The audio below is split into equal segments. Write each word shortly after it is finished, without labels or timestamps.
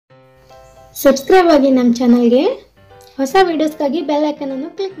Subscribe ಆಗಿ ನಮ್ಮ ಚಾನಲ್ಗೆ ಹೊಸ ವಿಡಿಯೋಸ್ಗಾಗಿ ಬೆಲ್ ಐಕಾನ್ ಅನ್ನು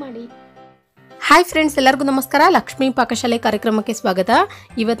ಕ್ಲಿಕ್ ಮಾಡಿ. ಹಾಯ್ ಫ್ರೆಂಡ್ಸ್, ಎಲ್ಲರಿಗೂ ನಮಸ್ಕಾರ. ಲಕ್ಷ್ಮಿ ಪಾಕಶಾಲೆ ಕಾರ್ಯಕ್ರಮಕ್ಕೆ ಸ್ವಾಗತ.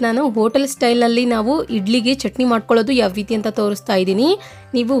 ಇವತ್ತು ನಾನು ಹೋಟೆಲ್ ಸ್ಟೈಲಲ್ಲಿ ನಾವು ಇಡ್ಲಿಗೆ ಚಟ್ನಿ ಮಾಡ್ಕೊಳ್ಳೋದು ಯಾವ ರೀತಿ ಅಂತ ತೋರಿಸ್ತಾ ಇದ್ದೀನಿ.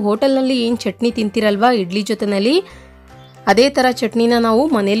 ನೀವು ಹೋಟೆಲ್ನಲ್ಲಿ ಏನು ಚಟ್ನಿ ತಿಂತೀರಲ್ವಾ ಇಡ್ಲಿ ಜೊತೆಯಲ್ಲಿ, ಅದೇ ಥರ ಚಟ್ನಿನ ನಾವು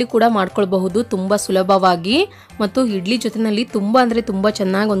ಮನೆಯಲ್ಲಿ ಕೂಡ ಮಾಡ್ಕೊಳ್ಬಹುದು ತುಂಬ ಸುಲಭವಾಗಿ. ಮತ್ತು ಇಡ್ಲಿ ಜೊತೆಯಲ್ಲಿ ತುಂಬ ಅಂದರೆ ತುಂಬ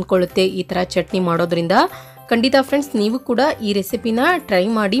ಚೆನ್ನಾಗಿ ಹೊಂದ್ಕೊಳ್ಳುತ್ತೆ ಈ ಥರ ಚಟ್ನಿ ಮಾಡೋದ್ರಿಂದ. ಖಂಡಿತ ಫ್ರೆಂಡ್ಸ್, ನೀವು ಕೂಡ ಈ ರೆಸಿಪಿನ ಟ್ರೈ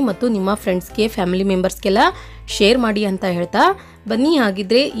ಮಾಡಿ ಮತ್ತು ನಿಮ್ಮ ಫ್ರೆಂಡ್ಸ್ಗೆ ಫ್ಯಾಮಿಲಿ ಮೆಂಬರ್ಸ್ಗೆಲ್ಲ ಶೇರ್ ಮಾಡಿ ಅಂತ ಹೇಳ್ತಾ ಬನ್ನಿ.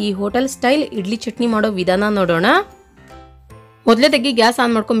 ಹಾಗಿದ್ರೆ ಈ ಹೋಟೆಲ್ ಸ್ಟೈಲ್ ಇಡ್ಲಿ ಚಟ್ನಿ ಮಾಡೋ ವಿಧಾನ ನೋಡೋಣ. ಮೊದಲೇದಾಗಿ ಗ್ಯಾಸ್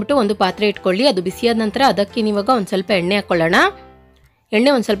ಆನ್ ಮಾಡ್ಕೊಂಡ್ಬಿಟ್ಟು ಒಂದು ಪಾತ್ರೆ ಇಟ್ಕೊಳ್ಳಿ. ಅದು ಬಿಸಿಯಾದ ನಂತರ ಅದಕ್ಕೆ ನೀವಾಗ ಒಂದು ಸ್ವಲ್ಪ ಎಣ್ಣೆ ಹಾಕ್ಕೊಳ್ಳೋಣ. ಎಣ್ಣೆ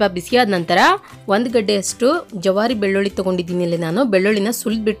ಒಂದು ಸ್ವಲ್ಪ ಬಿಸಿಯಾದ ನಂತರ ಒಂದು ಗಡ್ಡೆಯಷ್ಟು ಜವಾರಿ ಬೆಳ್ಳುಳ್ಳಿ ತೊಗೊಂಡಿದ್ದೀನಿ. ಇಲ್ಲಿ ನಾನು ಬೆಳ್ಳುಳ್ಳಿನ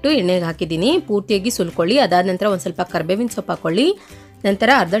ಸುಲಿದ್ಬಿಟ್ಟು ಎಣ್ಣೆಗೆ ಹಾಕಿದ್ದೀನಿ. ಪೂರ್ತಿಯಾಗಿ ಸುಲ್ಕೊಳ್ಳಿ. ಅದಾದ ನಂತರ ಒಂದು ಸ್ವಲ್ಪ ಕರಿಬೇವಿನ ಸೊಪ್ಪು ಹಾಕ್ಕೊಳ್ಳಿ. ನಂತರ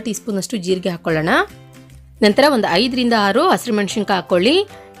ಅರ್ಧ ಟೀ ಸ್ಪೂನಷ್ಟು ಜೀರಿಗೆ ಹಾಕ್ಕೊಳ್ಳೋಣ. ನಂತರ ಒಂದು 5 ರಿಂದ 6 ಹಸಿರು ಮೆಣಸಿನ್ಕಾಯಿ ಹಾಕ್ಕೊಳ್ಳಿ.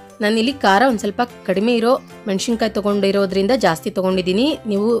 ನಾನಿಲ್ಲಿ ಖಾರ ಒಂದು ಸ್ವಲ್ಪ ಕಡಿಮೆ ಇರೋ ಮೆಣಸಿನ್ಕಾಯಿ ತೊಗೊಂಡಿರೋದ್ರಿಂದ ಜಾಸ್ತಿ ತೊಗೊಂಡಿದ್ದೀನಿ.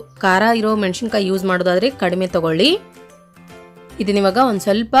 ನೀವು ಖಾರ ಇರೋ ಮೆಣಸಿನ್ಕಾಯಿ ಯೂಸ್ ಮಾಡೋದಾದರೆ ಕಡಿಮೆ ತೊಗೊಳ್ಳಿ. ಇದನ್ನಿವಾಗ ಒಂದು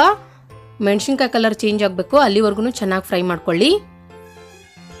ಸ್ವಲ್ಪ ಮೆಣಸಿನ್ಕಾಯಿ ಕಲರ್ ಚೇಂಜ್ ಆಗಬೇಕು, ಅಲ್ಲಿವರೆಗೂ ಚೆನ್ನಾಗಿ ಫ್ರೈ ಮಾಡ್ಕೊಳ್ಳಿ.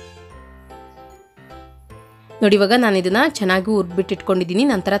 ನೋಡಿ, ಇವಾಗ ನಾನು ಇದನ್ನು ಚೆನ್ನಾಗಿ ಹುರಿದ್ಬಿಟ್ಟು ಇಟ್ಕೊಂಡಿದ್ದೀನಿ.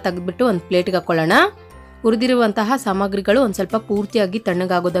 ನಂತರ ತೆಗೆದ್ಬಿಟ್ಟು ಒಂದು ಪ್ಲೇಟ್ಗೆ ಹಾಕ್ಕೊಳ್ಳೋಣ. ಹುರಿದಿರುವಂತಹ ಸಾಮಗ್ರಿಗಳು ಒಂದು ಸ್ವಲ್ಪ ಪೂರ್ತಿಯಾಗಿ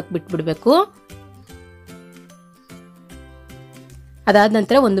ತಣ್ಣಗಾಗೋದಕ್ಕೆ ಬಿಟ್ಬಿಡಬೇಕು. ಅದಾದ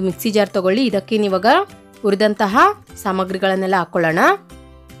ನಂತರ ಒಂದು ಮಿಕ್ಸಿ ಜಾರ್ ತಗೊಳ್ಳಿ. ಇದಕ್ಕೆ ನೀವಾಗ ಹುರಿದಂತಹ ಸಾಮಗ್ರಿಗಳನ್ನೆಲ್ಲ ಹಾಕ್ಕೊಳ್ಳೋಣ.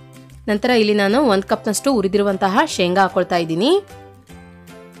 ನಂತರ ಇಲ್ಲಿ ನಾನು 1 ಕಪ್ನಷ್ಟು ಹುರಿದಿರುವಂತಹ ಶೇಂಗಾ ಹಾಕ್ಕೊಳ್ತಾ ಇದ್ದೀನಿ.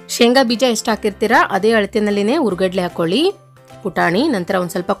 ಶೇಂಗಾ ಬೀಜ ಎಷ್ಟು ಹಾಕಿರ್ತೀರಾ ಅದೇ ಅಳತೆನಲ್ಲಿನೇ ಹುರ್ಗಡ್ಲೆ ಹಾಕ್ಕೊಳ್ಳಿ, ಪುಟಾಣಿ. ನಂತರ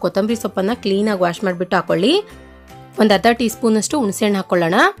ಒಂದು ಸ್ವಲ್ಪ ಕೊತ್ತಂಬರಿ ಸೊಪ್ಪನ್ನು ಕ್ಲೀನಾಗಿ ವಾಶ್ ಮಾಡಿಬಿಟ್ಟು ಹಾಕ್ಕೊಳ್ಳಿ. ಒಂದು ಅರ್ಧ ಟೀ ಸ್ಪೂನಷ್ಟು ಹುಣಸೆಹಣ್ಣು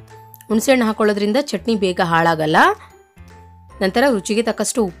ಹಾಕ್ಕೊಳ್ಳೋಣ. ಹುಣಸೆಹಣ್ಣು ಹಾಕ್ಕೊಳ್ಳೋದ್ರಿಂದ ಚಟ್ನಿ ಬೇಗ ಹಾಳಾಗಲ್ಲ. ನಂತರ ರುಚಿಗೆ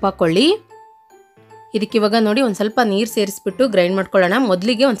ತಕ್ಕಷ್ಟು ಉಪ್ಪು ಹಾಕ್ಕೊಳ್ಳಿ. ಇದಕ್ಕೆ ಇವಾಗ ನೋಡಿ ಒಂದು ಸ್ವಲ್ಪ ನೀರು ಸೇರಿಸ್ಬಿಟ್ಟು ಗ್ರೈಂಡ್ ಮಾಡ್ಕೊಳ್ಳೋಣ.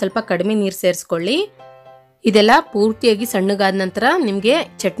 ಮೊದಲಿಗೆ ಒಂದು ಸ್ವಲ್ಪ ಕಡಿಮೆ ನೀರು ಸೇರಿಸ್ಕೊಳ್ಳಿ. ಇದೆಲ್ಲ ಪೂರ್ತಿಯಾಗಿ ಸಣ್ಣಗಾದ ನಂತರ ನಿಮಗೆ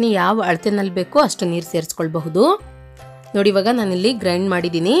ಚಟ್ನಿ ಯಾವ ಅಳತೆನಲ್ಲಿ ಬೇಕೋ ಅಷ್ಟು ನೀರು ಸೇರಿಸ್ಕೊಳ್ಬಹುದು. ನೋಡಿ, ಇವಾಗ ನಾನಿಲ್ಲಿ ಗ್ರೈಂಡ್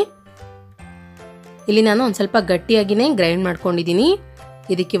ಮಾಡಿದ್ದೀನಿ. ಇಲ್ಲಿ ನಾನು ಒಂದು ಸ್ವಲ್ಪ ಗಟ್ಟಿಯಾಗಿಯೇ ಗ್ರೈಂಡ್ ಮಾಡ್ಕೊಂಡಿದ್ದೀನಿ.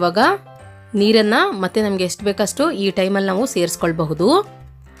 ಇದಕ್ಕೆ ಇವಾಗ ನೀರನ್ನು ಮತ್ತೆ ನಮಗೆ ಎಷ್ಟು ಬೇಕಷ್ಟು ಈ ಟೈಮಲ್ಲಿ ನಾವು ಸೇರಿಸ್ಕೊಳ್ಬಹುದು.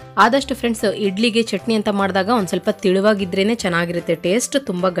 ಆದಷ್ಟು ಫ್ರೆಂಡ್ಸ್, ಇಡ್ಲಿಗೆ ಚಟ್ನಿ ಅಂತ ಮಾಡಿದಾಗ ಒಂದು ಸ್ವಲ್ಪ ತಿಳುವಾಗಿದ್ರೇ ಚೆನ್ನಾಗಿರುತ್ತೆ ಟೇಸ್ಟ್.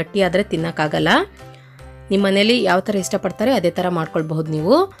 ತುಂಬ ಗಟ್ಟಿ ಆದರೆ ತಿನ್ನೋಕ್ಕಾಗಲ್ಲ. ನಿಮ್ಮ ಮನೇಲಿ ಯಾವ ಥರ ಇಷ್ಟಪಡ್ತಾರೆ ಅದೇ ಥರ ಮಾಡ್ಕೊಳ್ಬಹುದು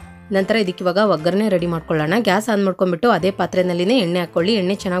ನೀವು. ನಂತರ ಇದಕ್ಕೆ ಇವಾಗ ಒಗ್ಗರಣೆ ರೆಡಿ ಮಾಡ್ಕೊಳ್ಳೋಣ. ಗ್ಯಾಸ್ ಆನ್ ಮಾಡ್ಕೊಂಡ್ಬಿಟ್ಟು ಅದೇ ಪಾತ್ರೆನಲ್ಲಿನೇ ಎಣ್ಣೆ ಹಾಕ್ಕೊಳ್ಳಿ.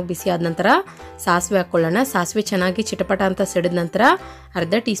 ಎಣ್ಣೆ ಚೆನ್ನಾಗಿ ಬಿಸಿ ಆದ ನಂತರ ಸಾಸಿವೆ ಹಾಕ್ಕೊಳ್ಳೋಣ. ಸಾಸಿವೆ ಚೆನ್ನಾಗಿ ಚಿಟಪಟ ಅಂತ ಸಿಡಿದ ನಂತರ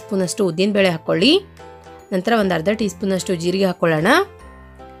ಅರ್ಧ ಟೀ ಸ್ಪೂನಷ್ಟು ಉದ್ದಿನಬೇಳೆ ಹಾಕ್ಕೊಳ್ಳಿ. ನಂತರ ಒಂದು ಅರ್ಧ ಟೀ ಸ್ಪೂನಷ್ಟು ಜೀರಿಗೆ ಹಾಕ್ಕೊಳ್ಳೋಣ.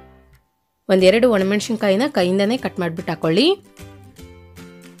 1-2 ಒಣಮೆಣಸಿನ್ಕಾಯಿನ ಕೈಯಿಂದನೇ ಕಟ್ ಮಾಡಿಬಿಟ್ಟು ಹಾಕ್ಕೊಳ್ಳಿ.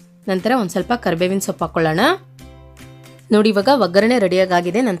 ನಂತರ ಒಂದು ಸ್ವಲ್ಪ ಕರಿಬೇವಿನ ಸೊಪ್ಪು ಹಾಕ್ಕೊಳ್ಳೋಣ. ನೋಡಿ, ಇವಾಗ ಒಗ್ಗರಣೆ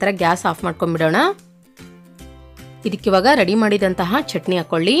ರೆಡಿಯಾಗಿದೆ. ನಂತರ ಗ್ಯಾಸ್ ಆಫ್ ಮಾಡ್ಕೊಂಡ್ಬಿಡೋಣ. ಇದಕ್ಕೆ ಇವಾಗ ರೆಡಿ ಮಾಡಿದಂತಹ ಚಟ್ನಿ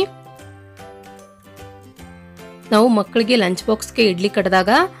ಹಾಕ್ಕೊಳ್ಳಿ. ನಾವು ಮಕ್ಕಳಿಗೆ ಲಂಚ್ ಬಾಕ್ಸ್ಗೆ ಇಡ್ಲಿ ಕಟ್ಟಿದಾಗ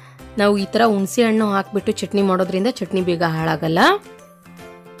ನಾವು ಈ ಥರ ಹುಣಸೆ ಹಣ್ಣು ಹಾಕಿಬಿಟ್ಟು ಚಟ್ನಿ ಮಾಡೋದ್ರಿಂದ ಚಟ್ನಿ ಬೇಗ ಹಾಳಾಗಲ್ಲ.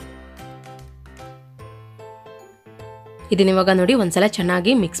 ಇದನ್ನ ಇವಾಗ ನೋಡಿ ಒಂದ್ಸಲ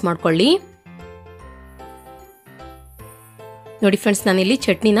ಚೆನ್ನಾಗಿ ಮಿಕ್ಸ್ ಮಾಡ್ಕೊಳ್ಳಿ. ನೋಡಿ ಫ್ರೆಂಡ್ಸ್, ನಾನಿಲ್ಲಿ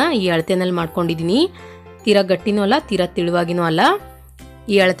ಚಟ್ನಿನ ಈ ಅಳತೆನಲ್ಲಿ ಮಾಡ್ಕೊಂಡಿದ್ದೀನಿ. ತೀರಾ ಗಟ್ಟಿನೂ ಅಲ್ಲ, ತೀರಾ ತಿಳುವಾಗಿನೂ ಅಲ್ಲ.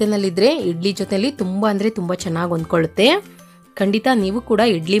 ಈ ಅಳತೆನಲ್ಲಿದ್ದರೆ ಇಡ್ಲಿ ಜೊತೆಲಿ ತುಂಬ ಅಂದರೆ ತುಂಬ ಚೆನ್ನಾಗಿ ಹೊಂದ್ಕೊಳ್ಳುತ್ತೆ. ಖಂಡಿತ ನೀವು ಕೂಡ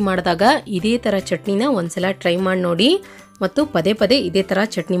ಇಡ್ಲಿ ಮಾಡಿದಾಗ ಇದೇ ಥರ ಚಟ್ನಿನ ಒಂದ್ಸಲ ಟ್ರೈ ಮಾಡಿ ನೋಡಿ ಮತ್ತು ಪದೇ ಪದೇ ಇದೇ ಥರ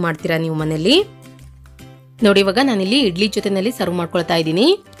ಚಟ್ನಿ ಮಾಡ್ತೀರಾ ನೀವು ಮನೇಲಿ. ನೋಡಿ, ಇವಾಗ ನಾನಿಲ್ಲಿ ಇಡ್ಲಿ ಜೊತೆನಲ್ಲಿ ಸರ್ವ್ ಮಾಡ್ಕೊಳ್ತಾ ಇದ್ದೀನಿ.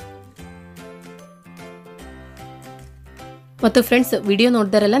 ಮತ್ತು ಫ್ರೆಂಡ್ಸ್, ವಿಡಿಯೋ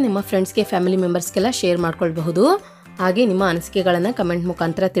ನೋಡಿದಾರೆಲ್ಲ ನಿಮ್ಮ ಫ್ರೆಂಡ್ಸ್ಗೆ ಫ್ಯಾಮಿಲಿ ಮೆಂಬರ್ಸ್ಗೆಲ್ಲ ಶೇರ್ ಮಾಡ್ಕೊಳ್ಬಹುದು. ಹಾಗೆ ನಿಮ್ಮ ಅನಿಸಿಕೆಗಳನ್ನು ಕಮೆಂಟ್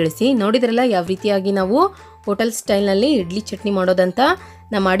ಮುಖಾಂತರ ತಿಳಿಸಿ. ನೋಡಿದ್ರಲ್ಲ ಯಾವ ರೀತಿಯಾಗಿ ನಾವು ಹೋಟೆಲ್ ಸ್ಟೈಲ್ನಲ್ಲಿ ಇಡ್ಲಿ ಚಟ್ನಿ ಮಾಡೋದಂತ.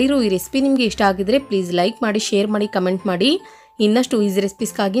 ನಾನು ಮಾಡಿರೋ ಈ ರೆಸಿಪಿ ನಿಮಗೆ ಇಷ್ಟ ಆಗಿದ್ರೆ ಪ್ಲೀಸ್ ಲೈಕ್ ಮಾಡಿ, ಶೇರ್ ಮಾಡಿ, ಕಮೆಂಟ್ ಮಾಡಿ. ಇನ್ನಷ್ಟು ಈಸಿ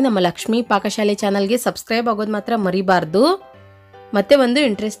ರೆಸಿಪೀಸ್ಗಾಗಿ ನಮ್ಮ ಲಕ್ಷ್ಮಿ ಪಾಕಶಾಲೆ ಚಾನಲ್ಗೆ ಸಬ್ಸ್ಕ್ರೈಬ್ ಆಗೋದು ಮಾತ್ರ ಮರಿಬಾರ್ದು. ಮತ್ತೆ ಒಂದು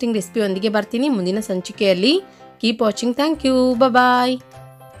ಇಂಟ್ರೆಸ್ಟಿಂಗ್ ರೆಸಿಪಿಯೊಂದಿಗೆ ಬರ್ತೀನಿ ಮುಂದಿನ ಸಂಚಿಕೆಯಲ್ಲಿ. Keep watching. Thank you. Bye.